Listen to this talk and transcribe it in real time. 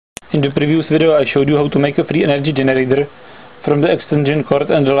In the previous video I showed you how to make a free energy generator from the extension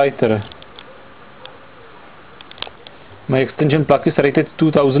cord and the lighter. My extension plug is rated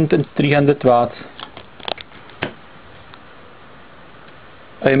 2300 watts.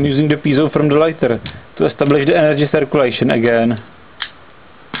 I am using the piezo from the lighter to establish the energy circulation again.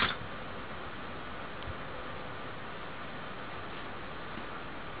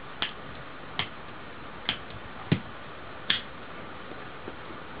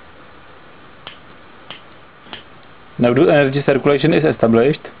 Now the energy circulation is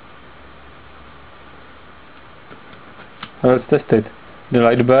established. Let's test it. The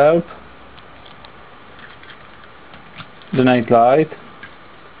light bulb, the night light,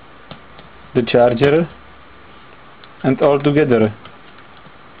 the charger, and all together.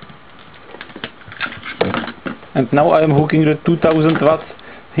 And now I am hooking the 2000 watts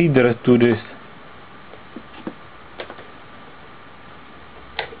heater to this.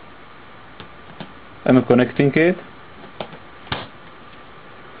 I'm connecting it.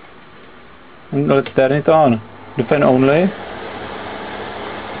 And let's turn it on. The fan only.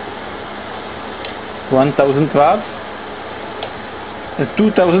 1000 watts and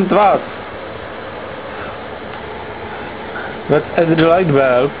 2000 watts. Let's add the light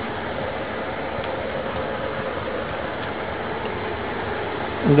bulb.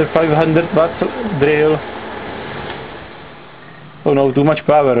 And the 500 watts drill. Oh no, too much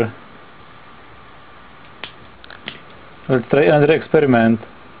power. Let's try another experiment.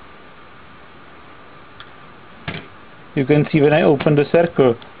 You can see when I open the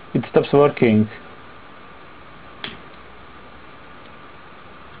circle, it stops working.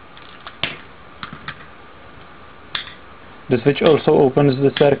 The switch also opens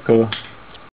the circle.